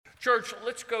Church,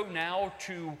 let's go now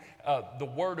to the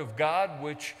Word of God,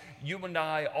 which you and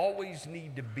I always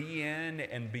need to be in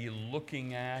and be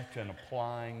looking at and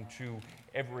applying to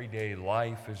everyday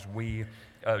life as we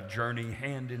journey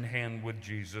hand in hand with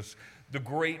Jesus. The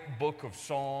great book of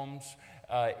Psalms.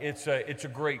 It's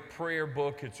a great prayer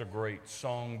book. It's a great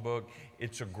song book.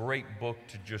 It's a great book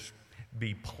to just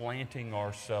be planting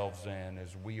ourselves in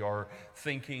as we are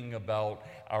thinking about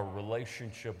our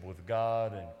relationship with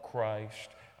God and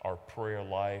Christ, our prayer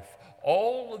life.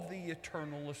 All of the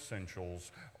eternal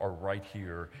essentials are right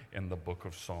here in the book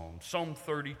of Psalms. Psalm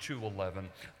 32:11.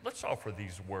 Let's offer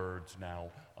these words now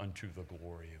unto the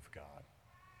glory of God.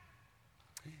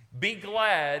 Be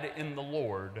glad in the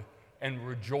Lord and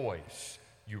rejoice,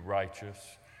 you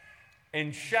righteous,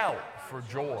 and shout for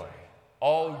joy,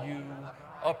 all you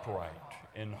upright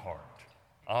in heart.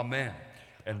 Amen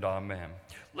and amen.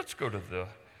 Let's go to the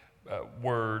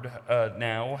word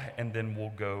now, and then we'll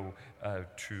go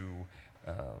to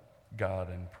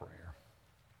God in prayer.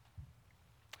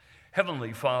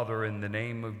 Heavenly Father, in the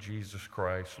name of Jesus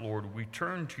Christ, Lord, we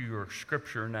turn to your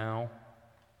scripture now,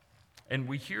 and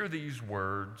we hear these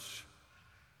words.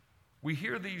 We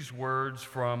hear these words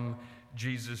from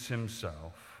Jesus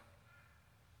himself,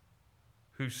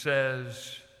 who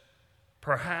says,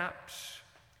 perhaps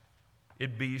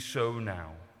it be so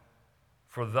now,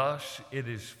 for thus it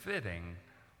is fitting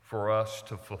for us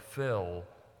to fulfill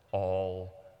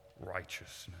all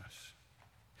righteousness.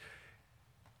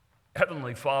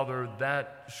 Heavenly Father,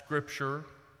 that scripture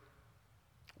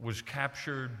was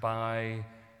captured by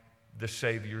the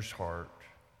Savior's heart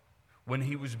when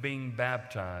he was being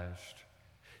baptized,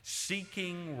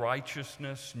 seeking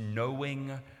righteousness,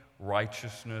 knowing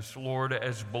righteousness. Lord,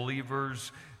 as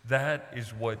believers, that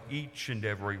is what each and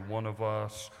every one of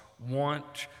us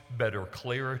want better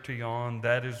clarity on.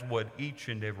 That is what each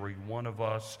and every one of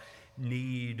us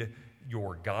need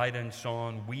your guidance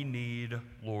on. We need,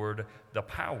 Lord, the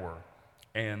power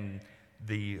and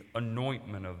the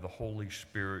anointment of the Holy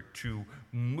Spirit to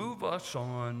move us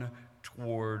on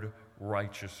toward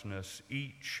righteousness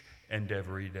each and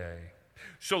every day.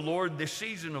 So, Lord, this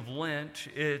season of Lent,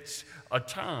 it's a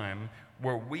time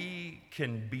where we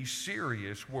can be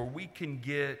serious, where we can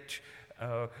get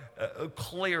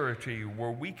clarity,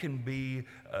 where we can be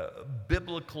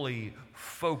biblically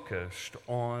focused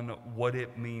on what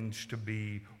it means to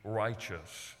be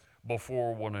righteous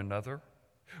before one another,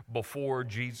 before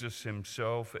Jesus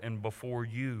himself, and before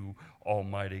you,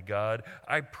 Almighty God.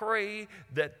 I pray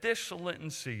that this Lenten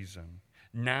season,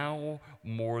 now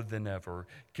more than ever,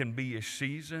 can be a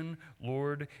season,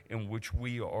 Lord, in which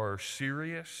we are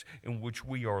serious, in which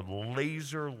we are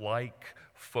laser-like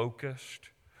focused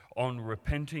on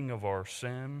repenting of our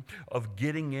sin, of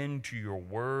getting into your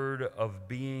word, of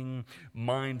being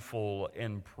mindful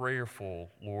and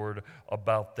prayerful, Lord,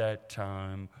 about that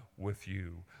time with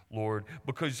you, Lord,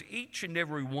 because each and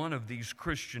every one of these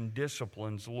Christian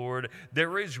disciplines, Lord,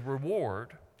 there is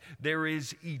reward, there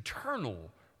is eternal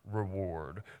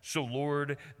reward. So,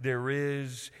 Lord, there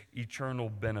is eternal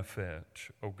benefit,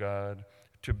 oh God,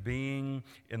 to being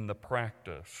in the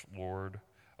practice, Lord,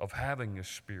 of having a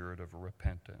spirit of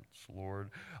repentance,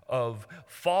 Lord, of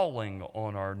falling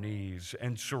on our knees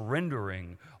and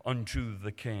surrendering unto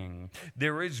the King.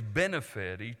 There is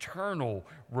benefit, eternal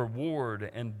reward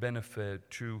and benefit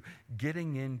to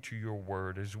getting into your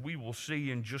word, as we will see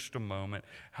in just a moment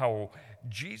how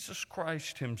Jesus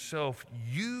Christ himself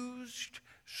used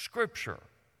Scripture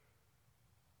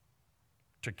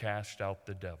to cast out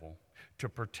the devil, to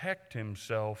protect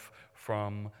himself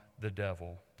from the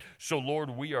devil. So,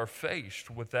 Lord, we are faced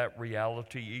with that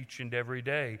reality each and every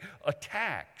day.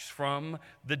 Attacks from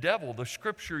the devil. The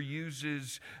Scripture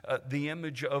uses the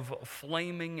image of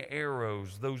flaming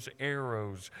arrows, those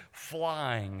arrows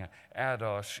flying at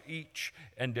us each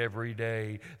and every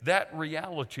day. That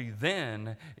reality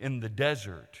then in the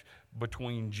desert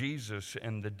between Jesus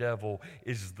and the devil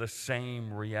is the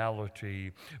same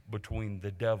reality between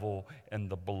the devil and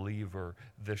the believer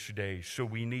this day. So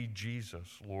we need Jesus,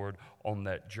 Lord, on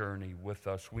that journey with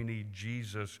us. We need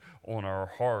Jesus on our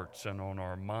hearts and on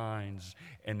our minds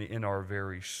and in our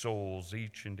very souls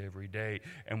each and every day.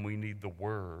 And we need the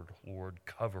Word, Lord,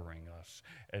 covering us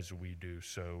as we do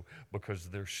so, because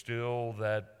there's still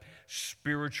that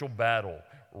spiritual battle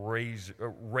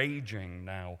raging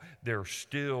now. There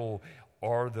still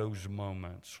are those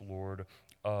moments, Lord,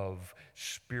 of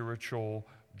spiritual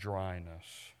dryness.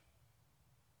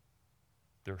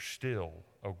 There still,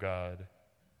 oh God,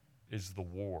 is the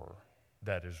war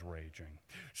that is raging.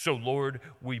 So, Lord,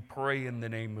 we pray in the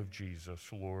name of Jesus,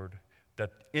 Lord,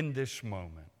 that in this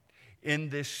moment, in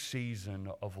this season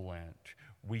of Lent,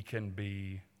 we can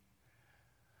be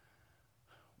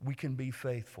we can be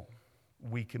faithful.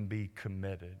 We can be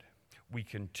committed. We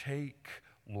can take,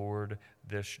 Lord,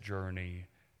 this journey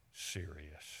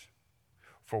serious.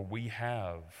 For we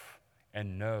have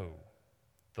and know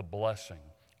the blessing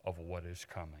of what is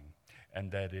coming,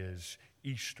 and that is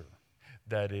Easter.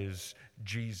 That is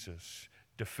Jesus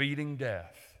defeating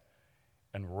death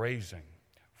and raising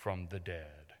from the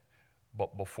dead.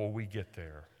 But before we get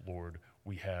there, Lord,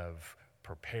 we have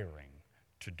preparing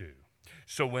to do.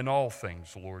 So in all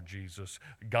things, Lord Jesus,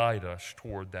 guide us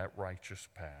toward that righteous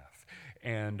path.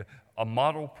 And a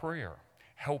model prayer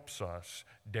helps us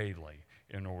daily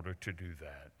in order to do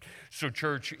that. So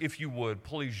church, if you would,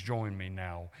 please join me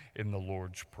now in the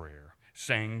Lord's Prayer,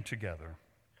 saying together,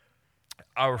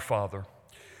 Our Father,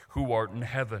 who art in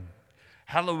heaven,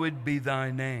 hallowed be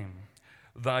thy name.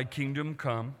 Thy kingdom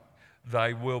come,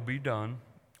 thy will be done,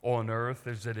 on earth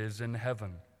as it is in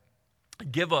heaven.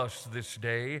 Give us this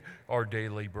day our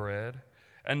daily bread,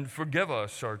 and forgive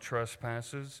us our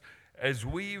trespasses, as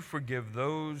we forgive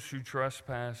those who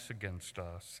trespass against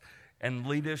us. And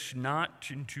lead us not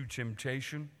into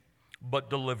temptation, but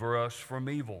deliver us from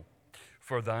evil.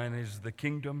 For thine is the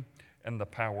kingdom, and the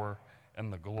power,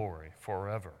 and the glory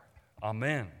forever.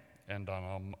 Amen and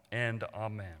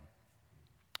amen.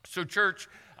 So church,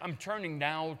 I'm turning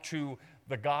now to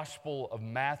the Gospel of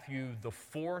Matthew, the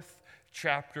 4th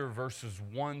chapter, verses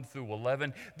 1 through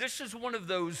 11. This is one of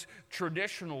those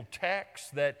traditional texts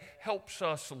that helps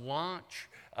us launch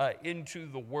into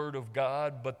the Word of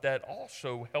God, but that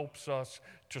also helps us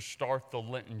to start the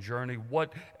Lenten journey.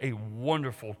 What a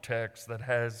wonderful text that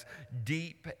has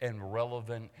deep and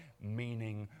relevant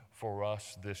meaning for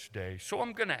us this day. So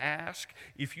I'm going to ask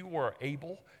if you are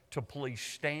able to please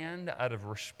stand out of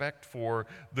respect for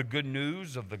the good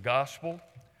news of the gospel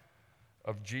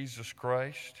of Jesus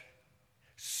Christ.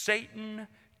 Satan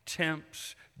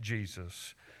tempts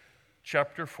Jesus.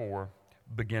 Chapter 4,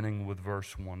 beginning with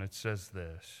verse 1, it says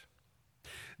this.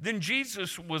 Then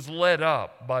Jesus was led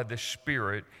up by the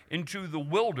Spirit into the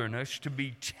wilderness to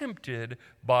be tempted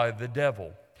by the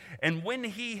devil. And when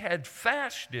he had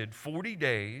fasted 40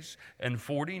 days and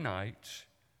 40 nights,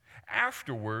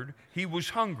 afterward he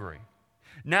was hungry.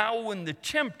 Now when the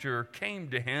tempter came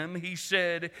to him, he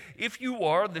said, If you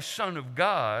are the Son of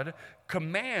God,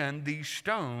 command these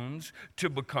stones to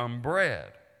become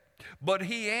bread. But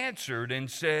he answered and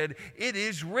said, It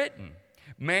is written,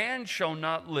 Man shall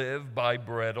not live by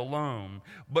bread alone,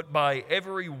 but by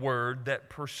every word that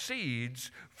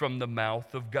proceeds from the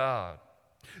mouth of God.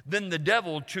 Then the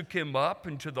devil took him up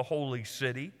into the holy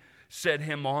city, set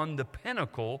him on the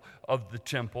pinnacle of the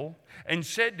temple, and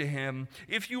said to him,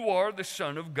 If you are the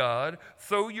Son of God,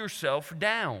 throw yourself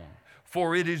down,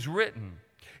 for it is written,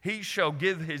 He shall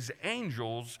give his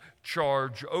angels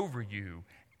charge over you,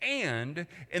 and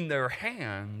in their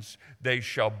hands they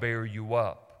shall bear you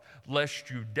up, lest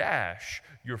you dash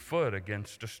your foot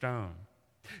against a stone.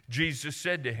 Jesus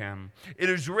said to him, It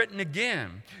is written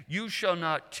again, You shall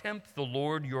not tempt the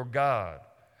Lord your God.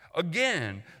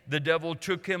 Again, the devil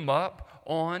took him up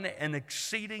on an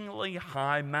exceedingly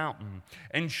high mountain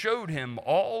and showed him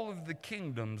all of the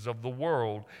kingdoms of the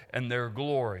world and their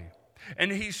glory.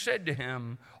 And he said to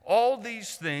him, All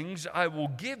these things I will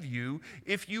give you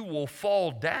if you will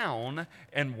fall down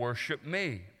and worship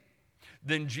me.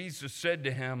 Then Jesus said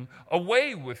to him,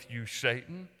 Away with you,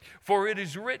 Satan, for it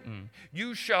is written,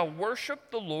 You shall worship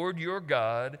the Lord your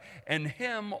God, and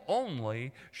him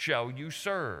only shall you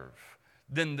serve.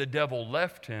 Then the devil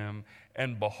left him,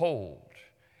 and behold,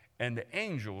 and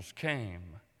angels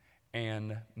came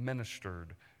and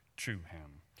ministered to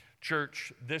him.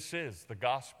 Church, this is the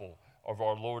gospel of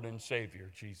our Lord and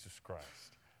Savior, Jesus Christ.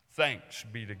 Thanks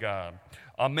be to God.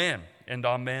 Amen,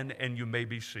 and you may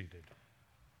be seated.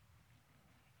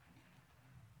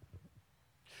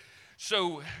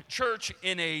 So, church,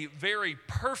 in a very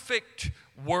perfect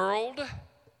world,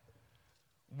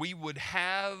 we would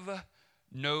have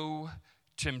no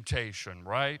temptation,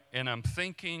 right? And I'm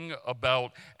thinking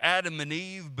about Adam and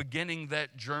Eve beginning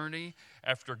that journey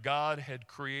after God had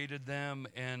created them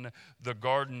in the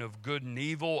Garden of Good and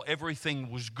Evil. Everything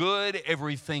was good,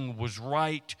 everything was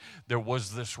right. There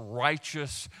was this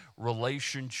righteous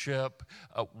relationship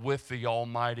with the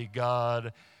Almighty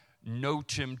God. No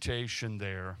temptation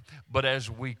there. But as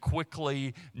we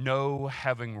quickly know,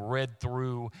 having read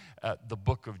through the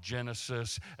book of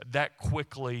Genesis, that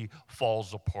quickly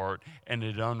falls apart and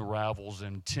it unravels,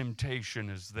 and temptation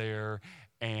is there,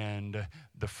 and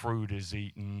the fruit is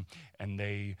eaten, and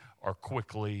they are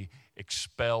quickly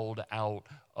expelled out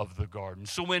of the garden.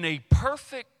 So in a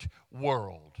perfect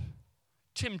world,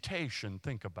 temptation,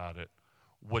 think about it,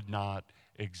 would not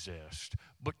exist.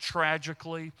 But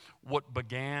tragically, what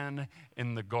began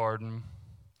in the garden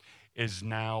is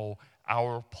now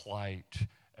our plight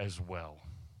as well.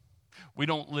 We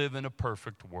don't live in a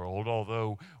perfect world,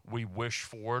 although we wish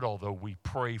for it, although we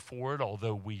pray for it,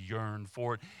 although we yearn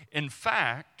for it. In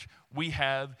fact, we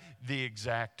have the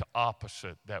exact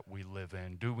opposite that we live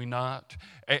in, do we not?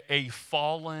 A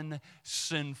fallen,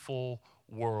 sinful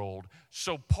world.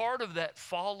 So part of that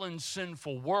fallen,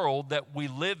 sinful world that we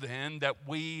live in, that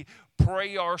we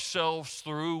pray ourselves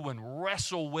through and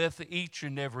wrestle with each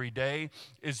and every day,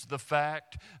 is the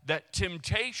fact that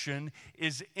temptation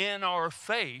is in our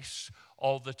face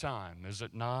all the time, is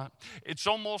it not? It's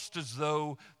almost as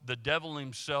though the devil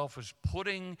himself is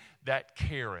putting that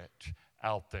carrot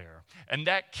out there. And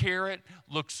that carrot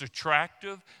looks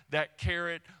attractive. That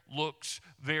carrot looks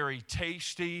very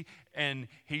tasty. And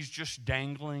he's just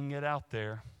dangling it out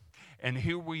there. And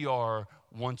here we are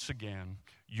once again,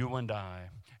 you and I,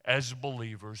 as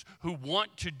believers who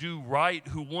want to do right,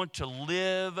 who want to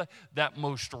live that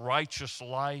most righteous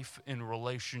life in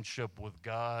relationship with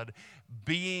God,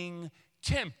 being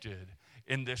tempted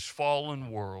in this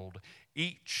fallen world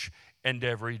each and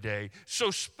every day. So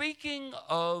speaking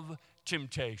of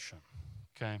temptation,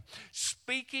 okay,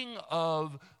 speaking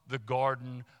of the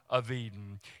Garden of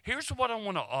Eden, here's what I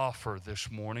want to offer this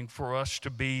morning for us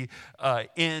to be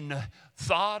in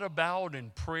thought about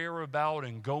and prayer about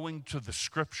and going to the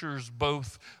scriptures,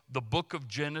 both the book of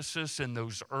Genesis in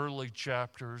those early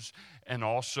chapters and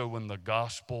also in the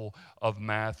Gospel of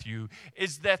Matthew,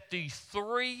 is that the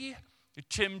three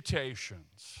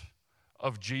temptations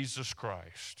of Jesus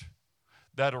Christ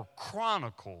that are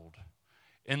chronicled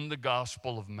in the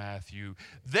Gospel of Matthew,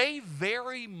 they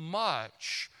very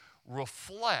much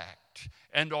reflect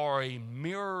and are a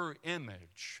mirror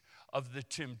image of the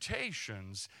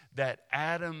temptations that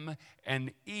Adam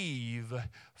and Eve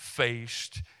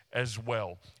faced as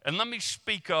well. And let me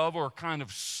speak of, or kind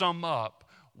of sum up,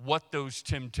 what those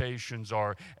temptations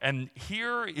are. And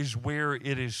here is where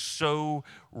it is so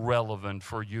relevant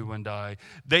for you and I.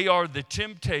 They are the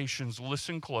temptations,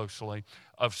 listen closely,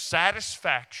 of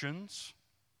satisfactions,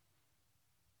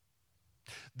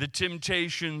 the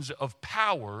temptations of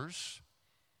powers,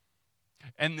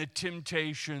 and the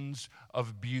temptations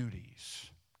of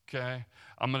beauties. Okay?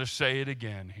 I'm going to say it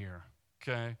again here.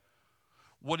 Okay?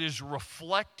 What is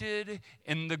reflected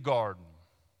in the garden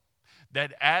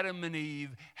that Adam and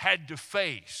Eve had to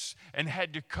face and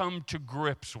had to come to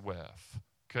grips with,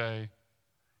 okay,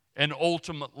 and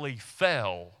ultimately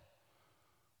fell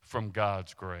from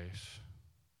God's grace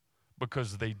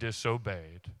because they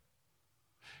disobeyed.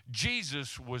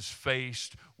 Jesus was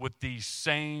faced with these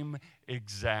same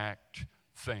exact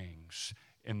things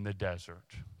in the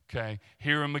desert, okay?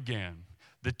 Hear him again.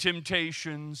 The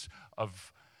temptations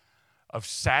of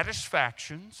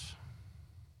satisfactions,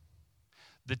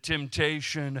 the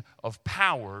temptation of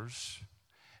powers,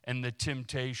 and the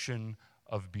temptation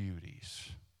of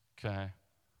beauties, okay?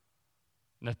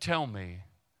 Now tell me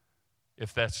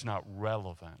if that's not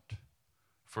relevant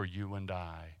for you and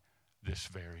I this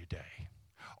very day.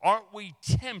 Aren't we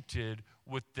tempted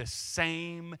with the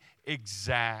same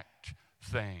exact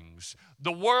things?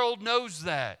 The world knows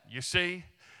that, you see.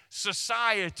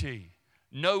 Society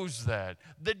knows that.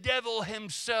 The devil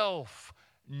himself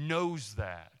knows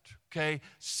that. Okay,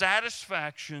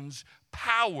 satisfactions,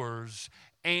 powers,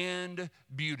 and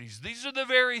beauties. These are the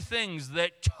very things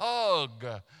that tug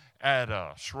at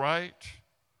us, right?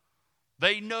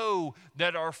 They know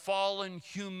that our fallen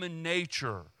human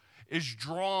nature is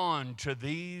drawn to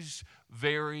these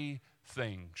very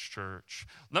things, church.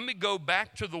 Let me go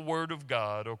back to the Word of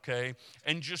God, okay,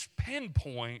 and just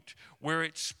pinpoint where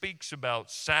it speaks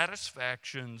about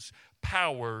satisfactions,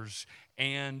 powers,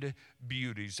 and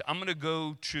beauties. I'm going to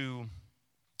go to,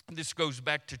 this goes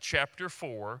back to chapter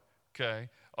 4, okay,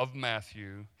 of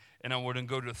Matthew, and I want to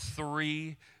go to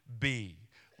 3b.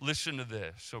 Listen to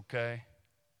this, okay?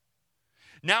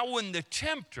 Now when the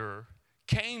tempter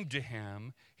came to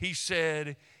him, he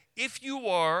said, "If you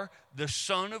are the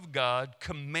Son of God,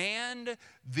 command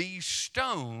these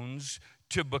stones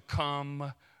to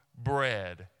become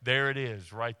bread." There it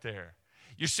is, right there.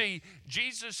 You see,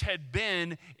 Jesus had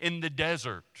been in the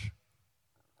desert.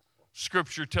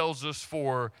 Scripture tells us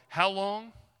for how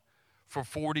long? For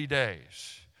 40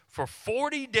 days. For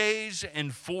 40 days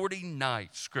and 40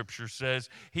 nights, Scripture says,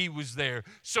 he was there.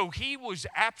 So he was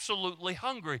absolutely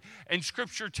hungry. And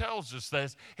Scripture tells us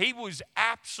that he was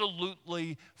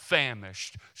absolutely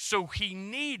famished. So he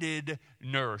needed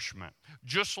nourishment.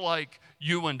 Just like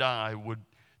you and I would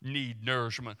need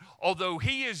nourishment. Although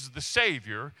he is the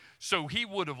Savior, so he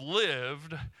would have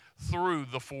lived through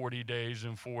the 40 days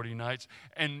and 40 nights,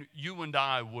 and you and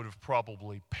I would have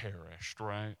probably perished,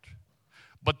 right?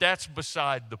 But that's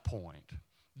beside the point.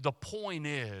 The point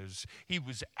is, he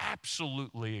was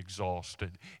absolutely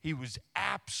exhausted. He was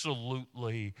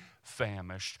absolutely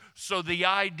famished. So the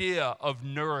idea of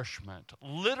nourishment,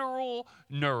 literal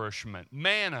nourishment,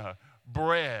 manna,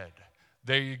 bread,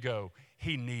 there you go.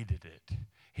 He needed it.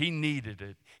 He needed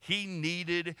it. He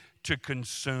needed to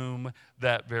consume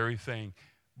that very thing.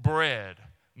 Bread,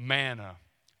 manna,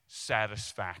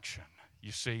 satisfaction.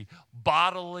 You see,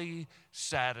 bodily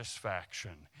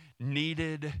satisfaction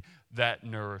needed that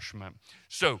nourishment.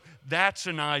 So that's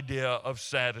an idea of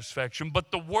satisfaction.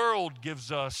 But the world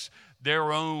gives us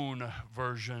their own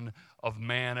version of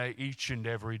manna each and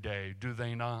every day, do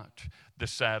they not? The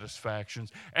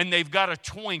satisfactions. And they've got a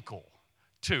twinkle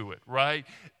to it, right?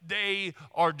 They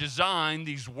are designed,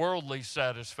 these worldly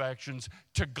satisfactions,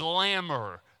 to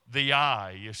glamour the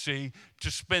eye, you see,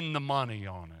 to spend the money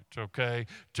on it, okay?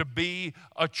 To be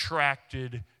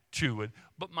attracted to it.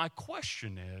 But my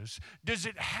question is, does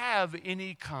it have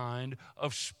any kind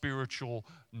of spiritual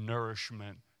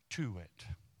nourishment to it?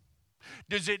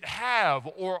 Does it have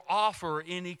or offer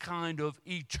any kind of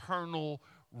eternal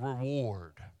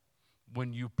reward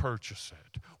when you purchase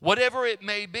it? Whatever it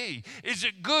may be. Is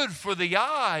it good for the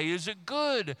eye? Is it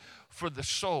good for the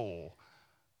soul?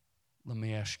 Let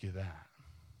me ask you that.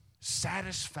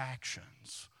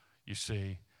 Satisfactions, you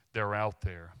see, they're out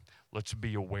there. Let's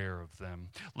be aware of them.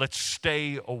 Let's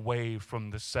stay away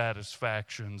from the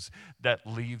satisfactions that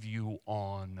leave you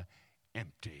on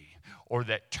empty or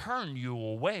that turn you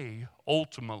away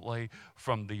ultimately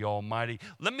from the Almighty.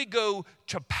 Let me go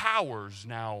to powers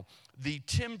now. The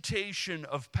temptation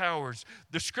of powers.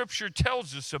 The scripture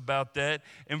tells us about that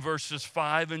in verses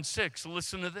 5 and 6.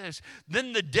 Listen to this.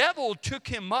 Then the devil took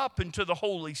him up into the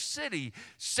holy city,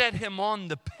 set him on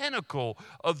the pinnacle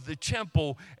of the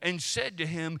temple, and said to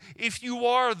him, "If you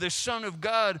are the Son of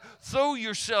God, throw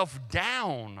yourself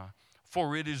down,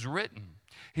 for it is written,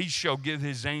 He shall give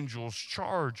his angels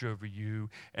charge over you,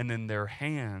 and in their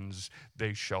hands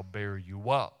they shall bear you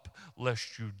up,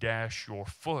 lest you dash your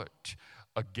foot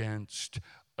against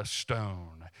a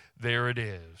stone." There it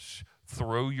is.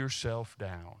 Throw yourself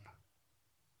down.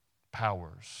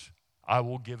 Powers. I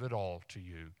will give it all to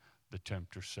you, the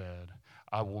tempter said.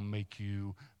 I will make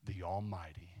you the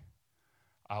Almighty.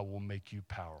 I will make you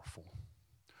powerful.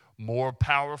 More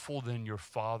powerful than your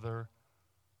Father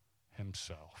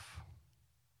himself.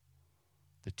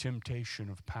 The temptation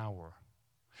of power.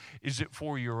 Is it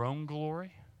for your own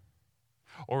glory?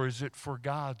 Or is it for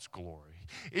God's glory?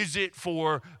 Is it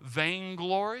for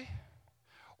vainglory?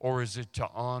 Or is it to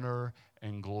honor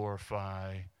and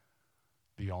glorify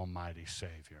the Almighty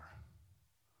Savior?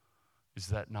 Is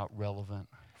that not relevant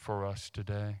for us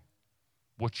today?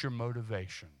 What's your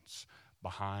motivations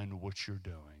behind what you're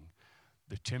doing?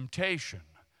 The temptation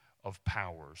of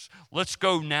powers. Let's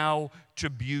go now to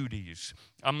beauties.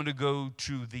 I'm going to go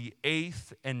to the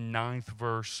 8th and 9th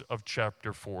verse of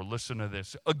chapter 4. Listen to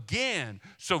this. Again,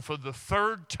 so for the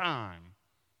third time,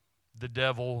 the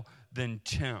devil then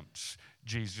tempts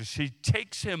Jesus. He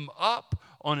takes him up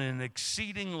on an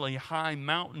exceedingly high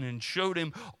mountain and showed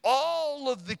him all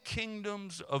of the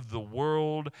kingdoms of the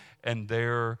world and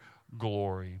their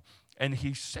glory. And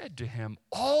he said to him,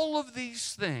 "All of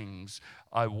these things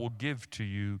I will give to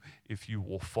you if you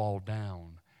will fall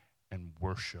down and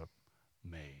worship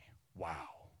me."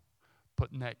 Wow.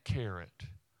 Putting that carrot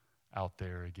out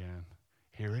there again.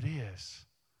 Here it is.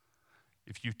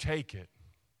 If you take it,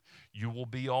 you will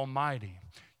be almighty.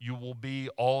 You will be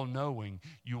all-knowing.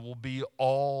 You will be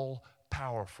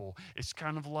all-powerful. It's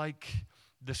kind of like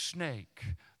the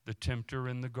snake, the tempter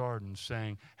in the garden,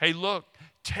 saying, "Hey, look,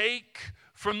 take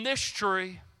from this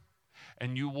tree,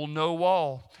 and you will know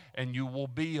all, and you will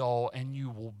be all, and you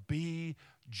will be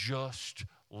just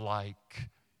like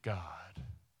God."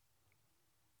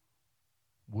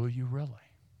 Will you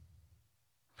really?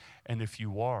 And if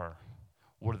you are,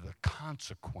 what are the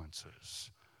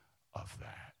consequences of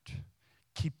that?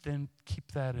 Keep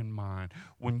that in mind.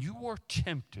 When you are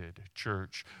tempted,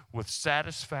 church, with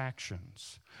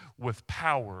satisfactions, with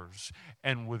powers,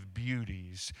 and with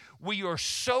beauties, we are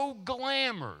so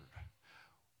glamored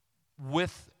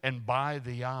with and by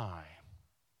the eye,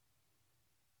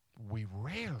 we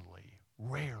rarely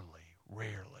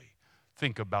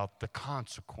think about the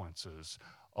consequences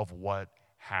of what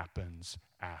happens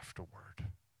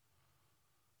afterward.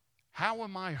 How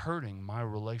am I hurting my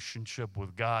relationship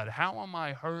with God? How am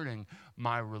I hurting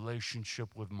my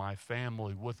relationship with my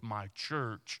family, with my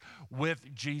church,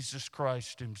 with Jesus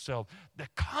Christ himself? The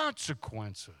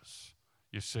consequences,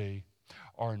 you see,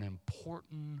 are an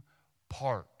important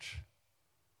part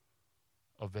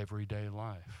of everyday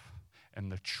life and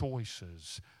the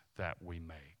choices that we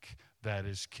make. That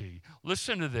is key.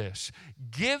 Listen to this.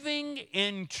 Giving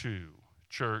into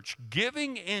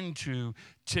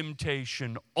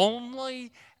temptation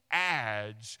only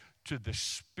adds to the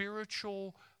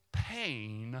spiritual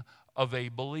pain of a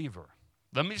believer.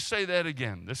 Let me say that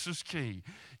again. This is key.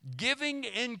 Giving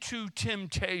into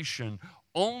temptation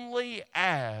only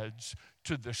adds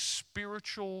to the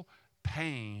spiritual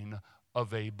pain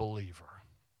of a believer.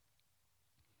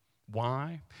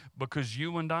 Why? Because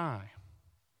you and I,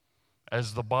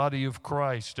 as the body of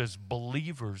Christ, as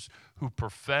believers who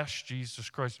profess Jesus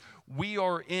Christ, we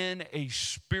are in a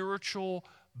spiritual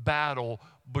battle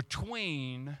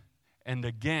between and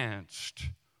against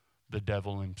the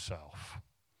devil himself.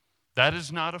 That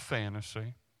is not a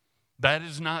fantasy. That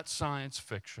is not science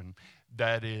fiction.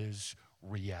 That is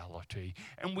reality.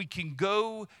 And we can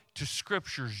go to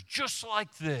scriptures just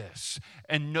like this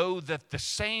and know that the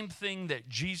same thing that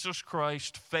Jesus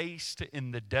Christ faced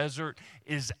in the desert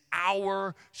is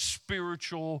our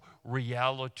spiritual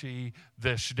reality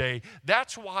this day.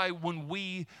 That's why when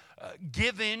we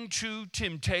give into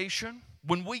temptation,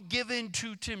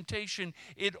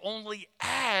 it only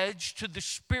adds to the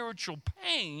spiritual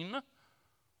pain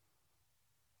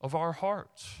of our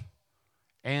hearts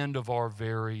and of our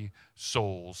very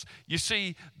souls. You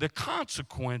see, the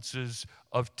consequences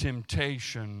of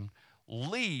temptation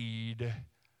lead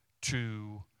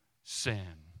to sin.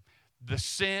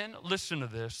 Listen to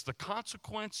this, the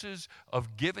consequences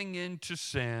of giving in to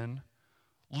sin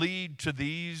lead to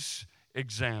these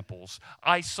examples.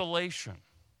 Isolation.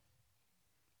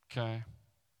 Okay?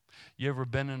 You ever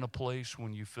been in a place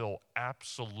when you feel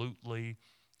absolutely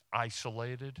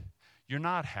isolated? You're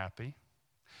not happy.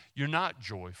 You're not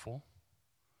joyful.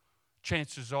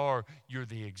 Chances are you're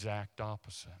the exact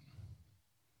opposite.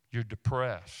 You're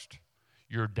depressed.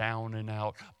 You're down and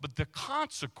out. But the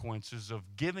consequences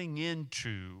of giving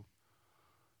into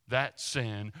that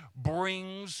sin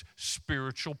brings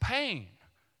spiritual pain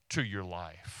to your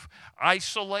life.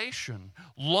 Isolation,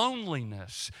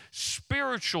 loneliness,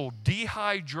 spiritual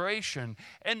dehydration,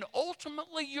 and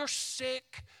ultimately you're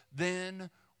sick then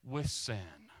with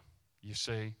sin. You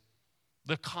see?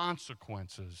 The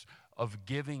consequences of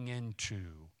giving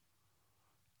into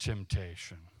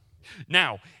temptation.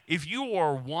 Now, if you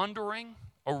are wandering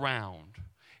around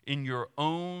in your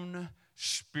own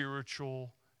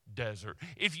spiritual desert,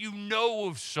 if you know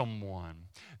of someone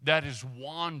that is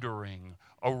wandering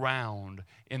around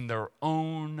in their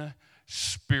own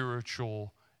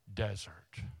spiritual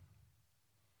desert,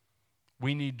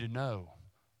 we need to know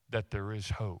that there is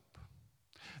hope.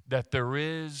 That there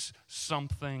is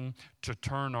something to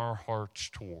turn our hearts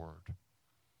toward.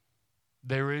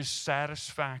 There is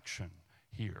satisfaction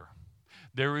here.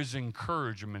 There is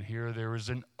encouragement here. There is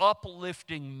an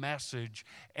uplifting message,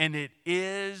 and it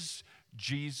is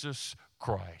Jesus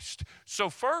Christ. So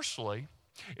firstly,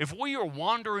 if we are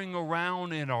wandering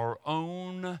around in our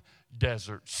own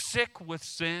desert, sick with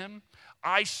sin,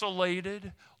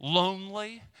 isolated,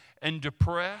 lonely, and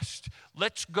depressed,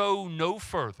 let's go no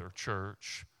further,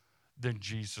 church, than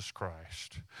Jesus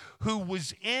Christ, who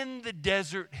was in the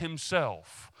desert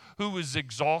himself, who was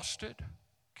exhausted,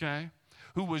 okay,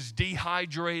 who was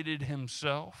dehydrated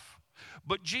himself.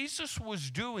 But Jesus was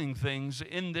doing things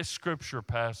in this scripture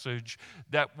passage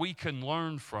that we can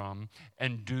learn from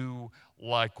and do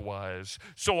likewise.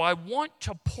 So I want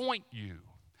to point you,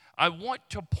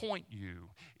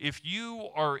 if you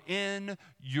are in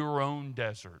your own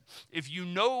desert, if you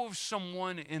know of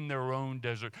someone in their own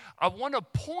desert, I want to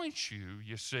point you,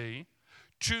 you see,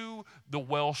 to the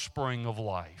wellspring of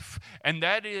life. And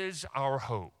that is our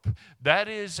hope. That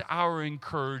is our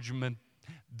encouragement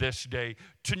this day,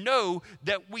 to know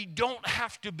that we don't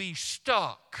have to be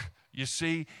stuck, you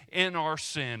see, in our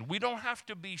sin. We don't have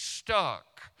to be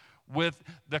stuck with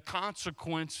the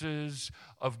consequences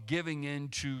of giving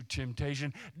into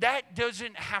temptation. That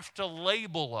doesn't have to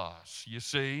label us, you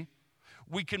see.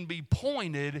 We can be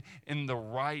pointed in the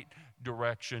right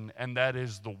direction, and that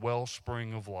is the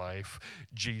wellspring of life,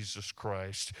 Jesus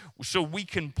Christ. So we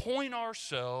can point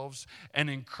ourselves and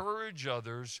encourage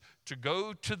others to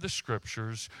go to the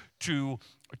scriptures, to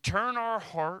turn our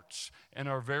hearts and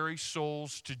our very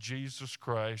souls to Jesus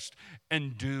Christ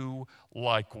and do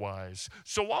likewise.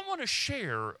 So I want to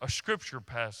share a scripture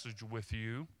passage with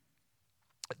you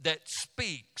that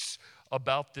speaks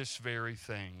about this very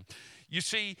thing. You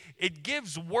see, it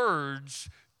gives words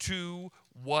to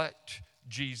what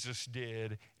Jesus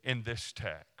did in this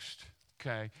text.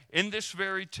 Okay? In this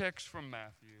very text from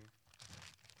Matthew.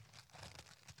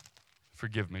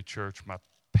 Forgive me, church, my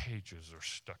pages are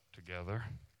stuck together.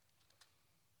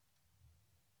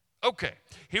 Okay,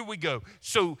 here we go.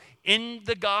 So in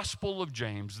the Gospel of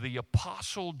James, the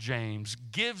Apostle James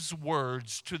gives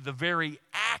words to the very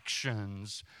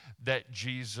actions that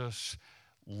Jesus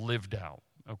lived out.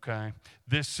 Okay?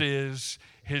 This is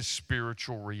his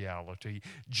spiritual reality.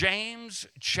 James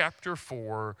chapter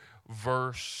 4,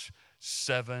 verse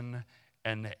 7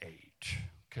 and 8.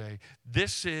 Okay,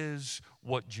 this is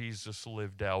what Jesus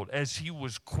lived out as he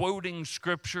was quoting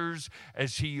scriptures,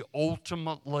 as he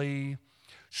ultimately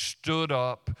stood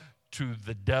up to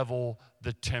the devil,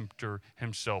 the tempter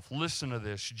himself. Listen to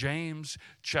this, James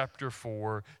chapter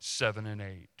 4, 7 and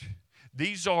 8.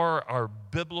 These are our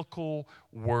biblical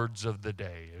words of the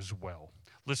day as well.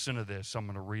 Listen to this, I'm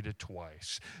going to read it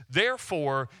twice.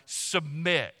 Therefore,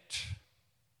 submit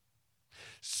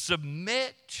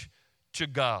to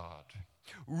God.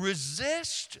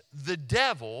 Resist the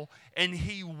devil, and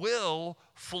he will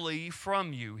flee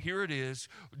from you. Here it is.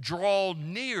 Draw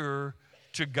near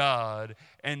to God,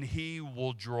 and he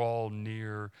will draw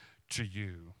near to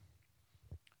you.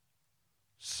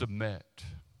 Submit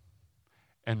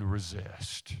and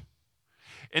resist.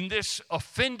 In this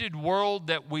offended world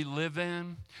that we live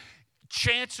in,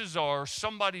 chances are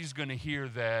somebody's going to hear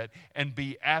that and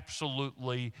be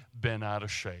absolutely bent out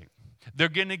of shape. They're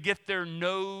going to get their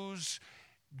nose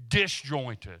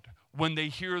disjointed when they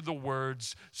hear the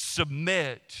words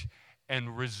submit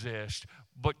and resist.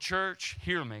 But church,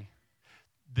 hear me.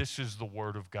 This is the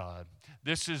Word of God.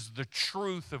 This is the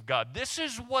truth of God. This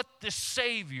is what the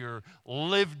Savior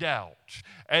lived out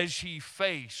as he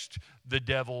faced the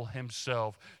devil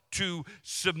himself, to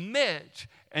submit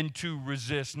and to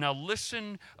resist. Now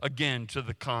listen again to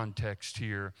the context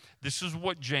here. This is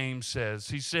what James says.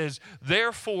 He says,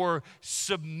 therefore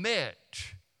submit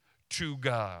to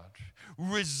God.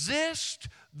 Resist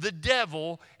the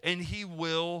devil, and he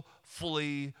will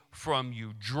flee from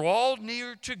you. Draw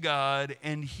near to God,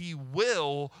 and he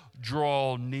will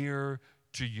draw near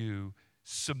to you.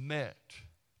 Submit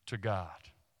to God.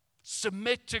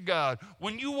 Submit to God.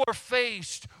 When you are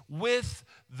faced with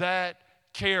that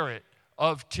carrot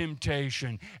of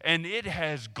temptation, and it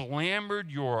has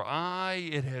glamored your eye,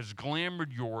 it has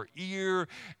glamored your ear,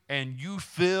 and you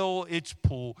feel its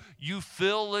pull, you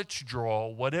feel its draw,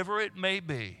 whatever it may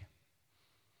be.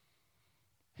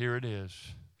 Here it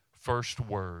is, first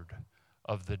word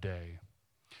of the day.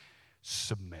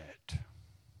 Submit.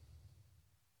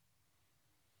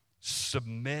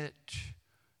 Submit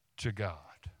to God.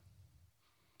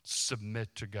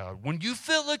 Submit to God. When you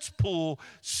feel its pull,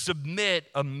 submit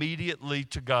immediately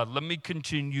to God. Let me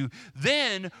continue.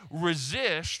 Then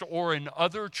resist, or in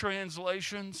other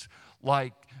translations,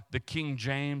 like the King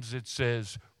James, it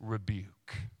says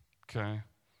rebuke. Okay?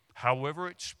 However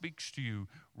it speaks to you,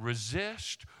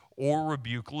 resist or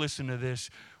rebuke. Listen to this.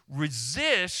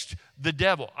 Resist the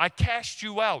devil. I cast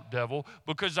you out, devil,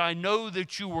 because I know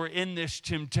that you were in this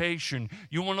temptation.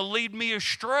 You want to lead me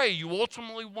astray. You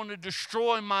ultimately want to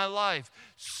destroy my life.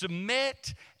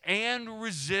 Submit and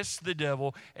resist the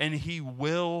devil, and he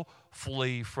will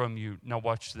flee from you. Now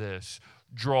watch this.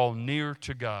 Draw near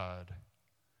to God,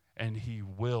 and he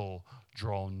will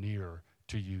draw near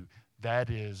to you. That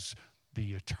is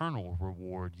the eternal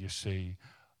reward, you see,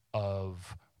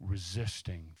 of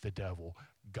resisting the devil.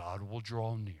 God will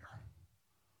draw near.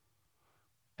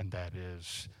 And that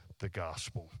is the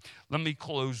gospel. Let me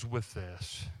close with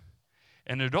this.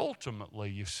 And it ultimately,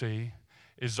 you see,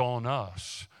 is on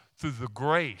us through the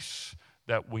grace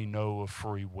that we know of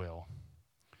free will.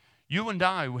 You and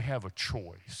I, we have a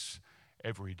choice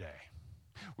every day.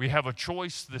 We have a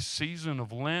choice this season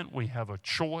of Lent. We have a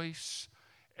choice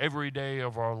every day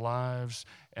of our lives,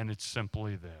 and it's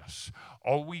simply this.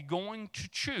 Are we going to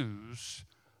choose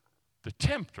the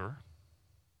tempter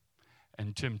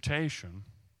and temptation,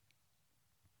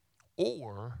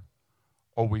 or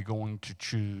are we going to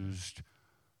choose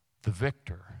the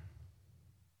victor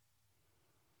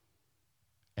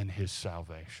and his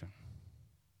salvation?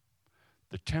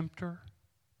 The tempter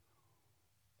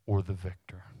or the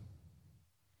victor?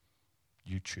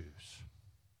 You choose.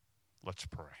 Let's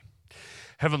pray.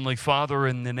 Heavenly Father,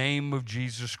 in the name of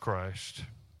Jesus Christ,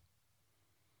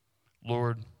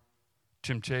 Lord,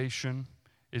 temptation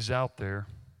is out there.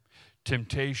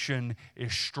 Temptation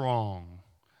is strong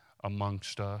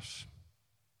amongst us.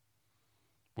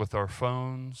 With our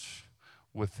phones,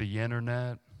 with the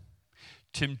internet,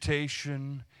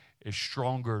 temptation is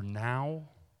stronger now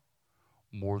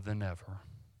more than ever.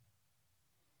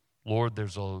 Lord,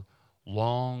 there's a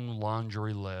long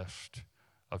laundry list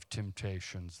of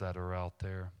temptations that are out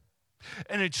there.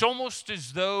 And it's almost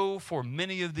as though for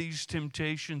many of these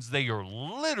temptations, they are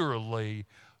literally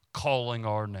calling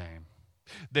our name.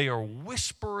 They are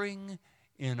whispering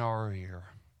in our ear.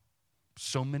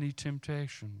 So many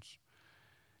temptations.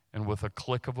 And with a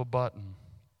click of a button,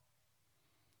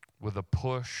 with a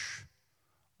push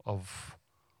of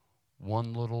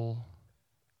one little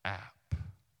app,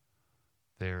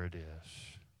 there it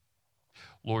is.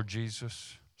 Lord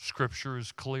Jesus, Scripture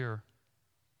is clear.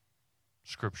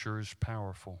 Scripture is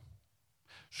powerful.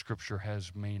 Scripture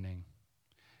has meaning.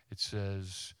 It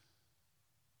says,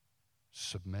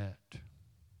 submit.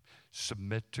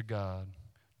 Submit to God.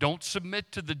 Don't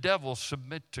submit to the devil,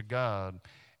 submit to God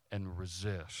and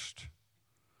resist.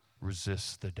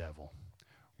 Resist the devil.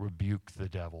 Rebuke the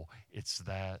devil. It's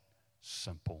that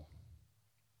simple.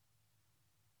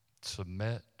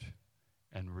 Submit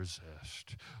and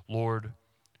resist. Lord,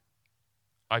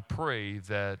 I pray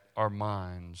that our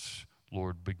minds,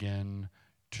 Lord, begin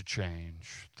to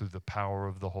change through the power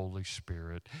of the Holy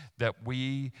Spirit, that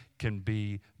we can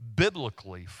be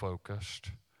biblically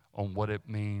focused on what it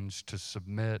means to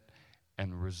submit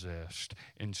and resist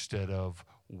instead of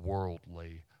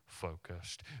worldly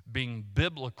focused. Being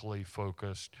biblically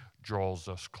focused draws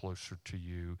us closer to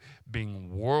you.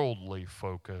 Being worldly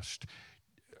focused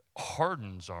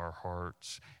hardens our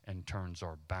hearts and turns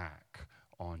our back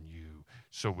on you.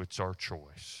 So it's our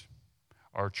choice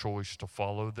to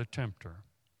follow the tempter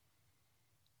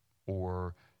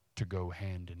or to go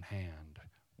hand in hand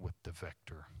with the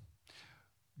victor.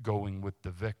 Going with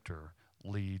the victor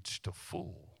leads to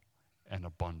full and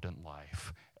abundant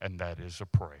life, and that is a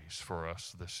praise for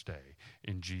us this day.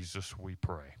 In Jesus we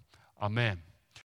pray. Amen.